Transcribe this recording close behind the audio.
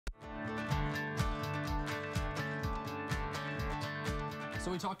So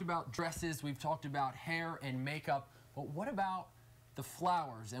we talked about dresses, we've talked about hair and makeup, but what about the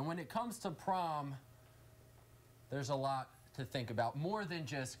flowers? And when it comes to prom, there's a lot to think about. More than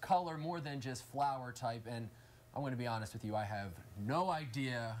just color, more than just flower type. And I'm going to be honest with you, I have no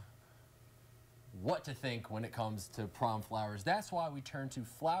idea what to think when it comes to prom flowers. That's why we turn to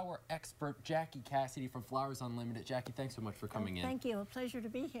flower expert Jackie Cassidy from Flowers Unlimited. Jackie, thanks so much for coming in. Thank you. A pleasure to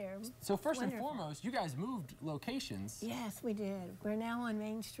be here. So first and foremost, you guys moved locations. Yes, we did. We're now on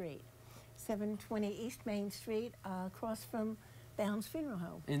Main Street, 720 East Main Street, across from Bounds Funeral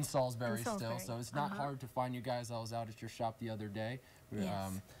Home. In Salisbury still, so it's not hard to find you guys. I was out at your shop the other day.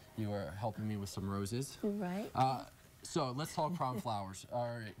 Yes. You were helping me with some roses. Right. So let's talk prom flowers.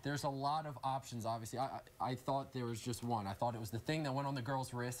 All right, there's a lot of options, obviously. I thought there was just one. I thought it was the thing that went on the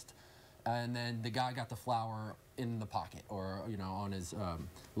girl's wrist, and then the guy got the flower in the pocket or, you know, on his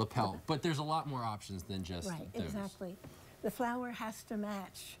lapel. But there's a lot more options than just those. Exactly. The flower has to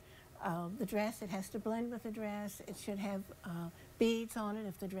match the dress. It has to blend with the dress. It should have beads on it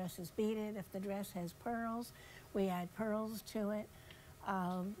if the dress is beaded. If the dress has pearls, we add pearls to it.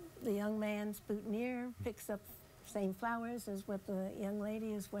 The young man's boutonniere picks up same flowers as what the young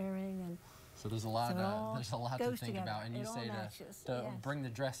lady is wearing, and so there's a lot to think about. And you say to bring the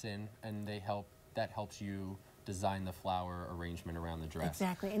dress in, and that helps you design the flower arrangement around the dress.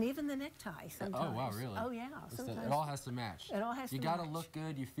 Exactly, and even the necktie sometimes. Oh wow, really? Oh yeah. Sometimes it all has to match. It all has to match. You got to look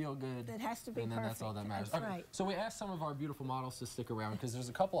good, you feel good. It has to be and then perfect. That's all that matters. That's right. So we asked some of our beautiful models to stick around because there's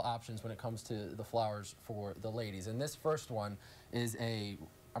a couple options when it comes to the flowers for the ladies. And this first one is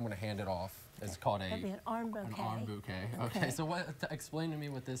I'm going to hand it off. It's called That'd be an arm bouquet. An arm bouquet. Okay. So explain to me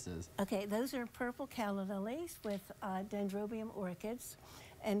what this is. Okay, those are purple calla lilies with dendrobium orchids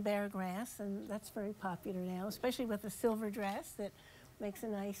and bear grass, and that's very popular now, especially with a silver dress that makes a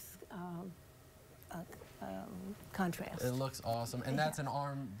nice contrast. It looks awesome. And that's an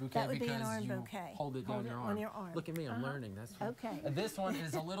arm bouquet that would because be an arm you bouquet. hold it down on your arm. Look at me, I'm learning. That's okay. And this one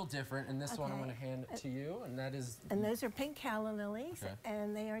is a little different, and this one I'm going to hand to you, and that is... And those are pink calla lilies,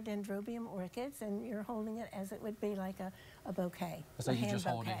 and they are dendrobium orchids, and you're holding it as it would be like a bouquet. So you just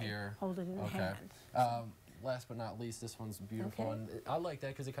hold it here. Hold it in the hand. Last but not least, this one's beautiful, and I like that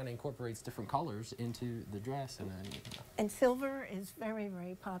because it kind of incorporates different colors into the dress. And silver is very,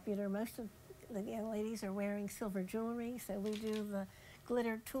 very popular. Most of the young ladies are wearing silver jewelry, so we do the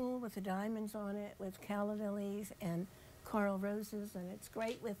glitter tulle with the diamonds on it, with calla lilies and coral roses, and it's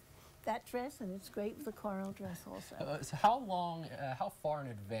great with that dress, and it's great with the coral dress also. So how far in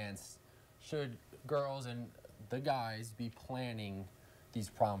advance should girls and the guys be planning these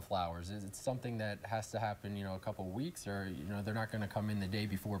prom flowers? Is it something that has to happen, you know, a couple of weeks, or, you know, they're not going to come in the day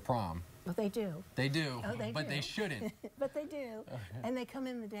before prom? Well, they do. They do, but do. They shouldn't. But they do, and they come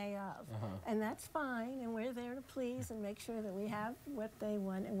in the day of, and that's fine, and we're there to please and make sure that we have what they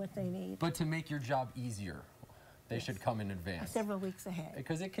want and what they need. But to make your job easier, they should come in advance. Several weeks ahead.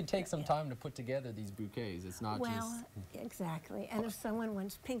 Because it could take some time to put together these bouquets. It's not just... Exactly. And if someone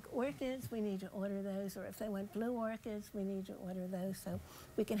wants pink orchids, we need to order those. Or if they want blue orchids, we need to order those. So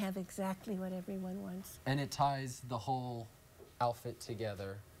we can have exactly what everyone wants. And it ties the whole outfit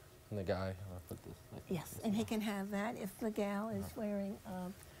together. And the guy... Yes, and he can have that if the gal is wearing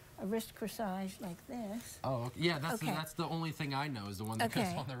a wrist corsage like this. Oh, yeah, that's the only thing I know is the one that goes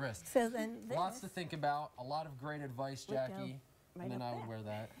on the wrist. So then lots to think about, a lot of great advice, Jackie. And then I would wear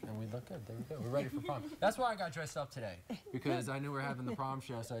that, and we'd look good. There we go. We're ready for prom. That's why I got dressed up today, because I knew we were having the prom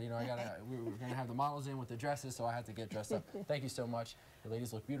show, so, you know, we were going to have the models in with the dresses, so I had to get dressed up. Thank you so much. The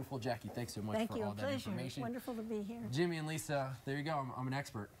ladies look beautiful. Jackie, thanks so much for all that information. Wonderful to be here. Jimmy and Lisa, there you go. I'm an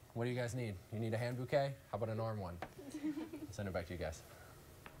expert. What do you guys need? You need a hand bouquet? How about an arm one? I'll send it back to you guys.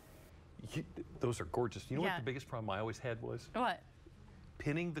 Those are gorgeous. You know what the biggest problem I always had was? What?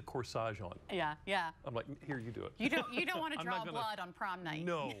 Pinning the corsage on. Yeah, yeah. I'm like, here, you do it. You don't want to draw blood on prom night.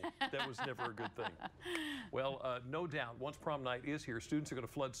 No, that was never a good thing. Well, no doubt, once prom night is here, students are going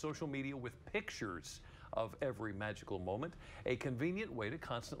to flood social media with pictures of every magical moment, a convenient way to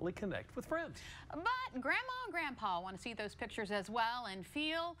constantly connect with friends. But Grandma and Grandpa want to see those pictures as well and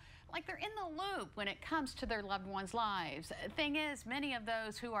feel like they're in the loop when it comes to their loved ones' lives. Thing is, many of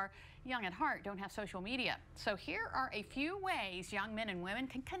those who are young at heart don't have social media. So here are a few ways young men and women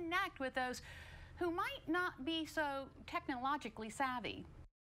can connect with those who might not be so technologically savvy.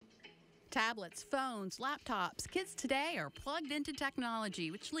 Tablets, phones, laptops, kids today are plugged into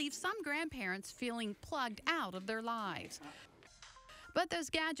technology, which leaves some grandparents feeling plugged out of their lives. But those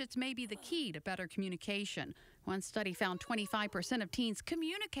gadgets may be the key to better communication. One study found 25% of teens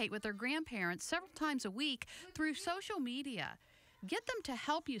communicate with their grandparents several times a week through social media. Get them to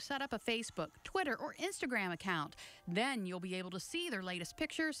help you set up a Facebook, Twitter, or Instagram account. Then you'll be able to see their latest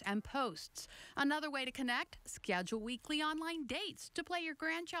pictures and posts. Another way to connect, schedule weekly online dates to play your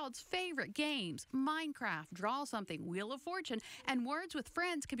grandchild's favorite games. Minecraft, Draw Something, Wheel of Fortune, and Words with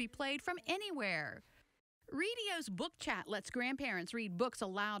Friends can be played from anywhere. Readio's Book Chat lets grandparents read books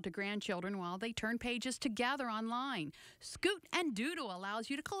aloud to grandchildren while they turn pages together online. Scoot and Doodle allows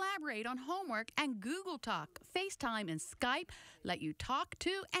you to collaborate on homework, and Google Talk, FaceTime, and Skype let you talk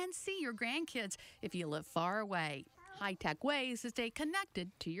to and see your grandkids if you live far away. High-tech ways to stay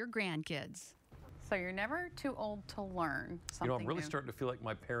connected to your grandkids. So you're never too old to learn something You know, I'm really new. starting to feel like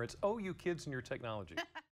my parents owe you kids and your technology.